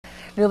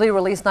Newly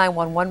released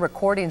 911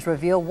 recordings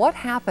reveal what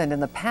happened in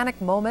the panic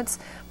moments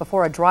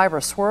before a driver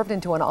swerved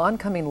into an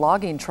oncoming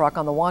logging truck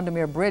on the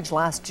Windermere Bridge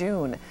last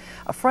June.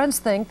 Friends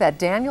think that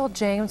Daniel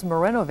James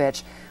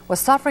Marinovich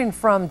was suffering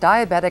from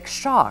diabetic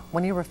shock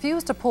when he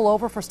refused to pull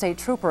over for state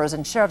troopers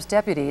and sheriff's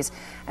deputies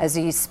as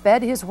he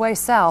sped his way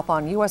south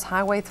on U.S.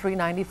 Highway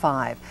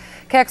 395.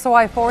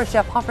 KXLY4's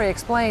Jeff Humphrey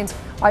explains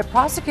why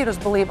prosecutors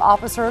believe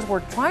officers were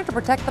trying to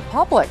protect the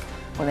public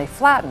when they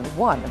flattened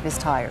one of his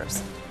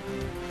tires.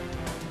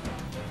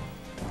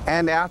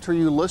 And after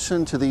you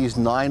listen to these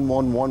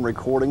 911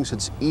 recordings,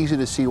 it's easy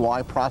to see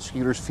why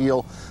prosecutors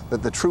feel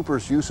that the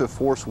troopers' use of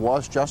force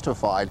was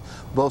justified.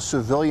 Both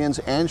civilians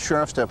and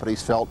sheriff's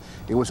deputies felt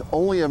it was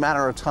only a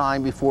matter of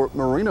time before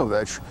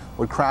Marinovich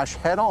would crash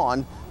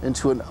head-on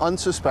into an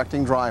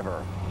unsuspecting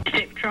driver.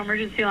 State Patrol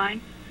Emergency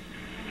Line.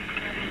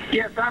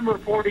 Yes, I'm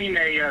reporting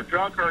a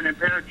drunk or an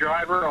impaired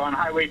driver on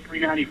Highway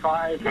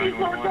 395.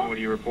 911, what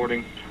are you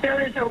reporting?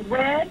 There is a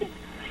red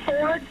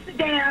Ford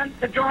sedan.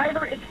 The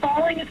driver is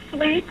falling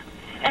asleep,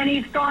 and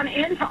he's gone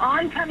into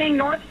oncoming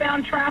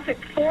northbound traffic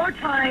 4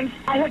 times.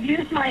 I have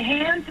used my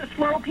hand to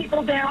slow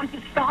people down to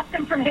stop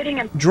them from hitting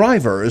him.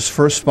 Drivers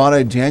first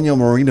spotted Daniel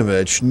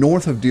Marinovich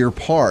north of Deer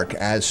Park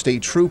as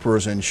state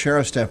troopers and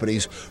sheriff's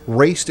deputies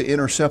raced to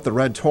intercept the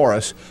red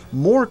Taurus.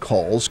 More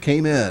calls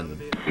came in.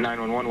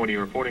 911, what are you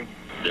reporting?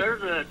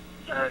 There's a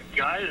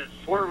guy that's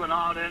swerving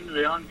out into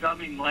the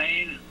oncoming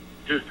lane,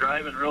 just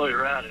driving really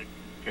erratic.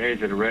 Okay,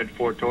 is it a red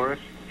Ford Taurus?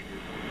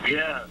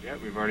 Yeah. Yeah,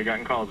 we've already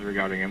gotten calls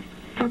regarding him.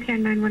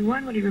 Spokane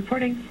 911, what are you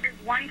reporting? There's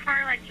one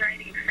car like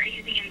driving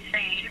crazy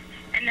insane,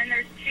 and then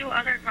there's 2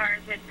 other cars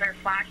with their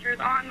flashers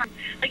on.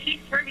 Like he's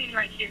swerving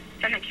like he's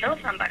gonna kill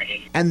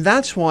somebody. And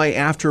that's why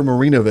after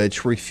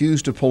Marinovich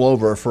refused to pull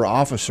over for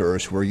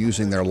officers who were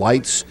using their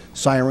lights,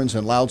 sirens,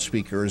 and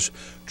loudspeakers,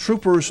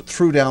 troopers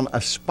threw down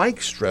a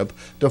spike strip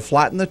to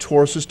flatten the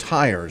Taurus's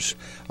tires.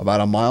 About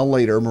a mile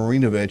later,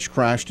 Marinovich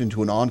crashed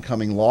into an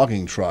oncoming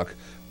logging truck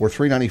where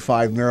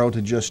 395 narrowed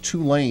to just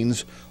 2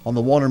 lanes on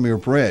the Windermere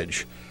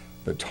Bridge.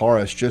 The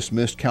Taurus just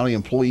missed county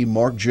employee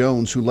Mark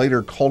Jones, who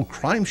later called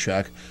Crime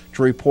Shack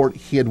to report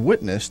he had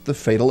witnessed the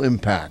fatal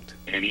impact.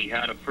 And he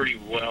had a pretty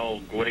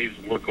well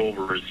glazed look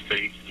over his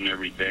face and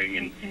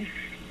everything,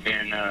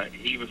 and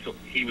he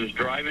was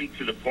driving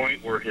to the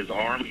point where his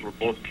arms were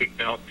both kicked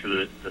out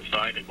to the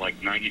side at like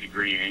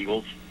 90-degree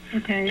angles.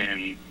 Okay.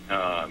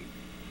 And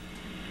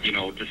you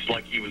know, just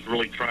like he was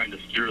really trying to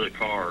steer the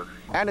car.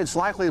 And it's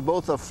likely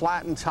both a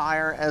flattened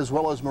tire as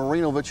well as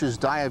Marinovich's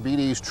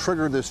diabetes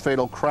triggered this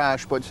fatal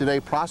crash. But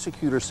today,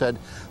 prosecutors said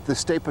the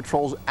State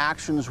Patrol's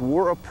actions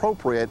were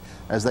appropriate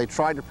as they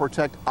tried to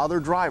protect other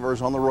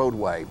drivers on the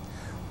roadway.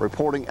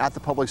 Reporting at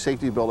the Public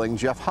Safety Building,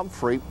 Jeff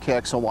Humphrey,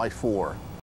 KXLY4.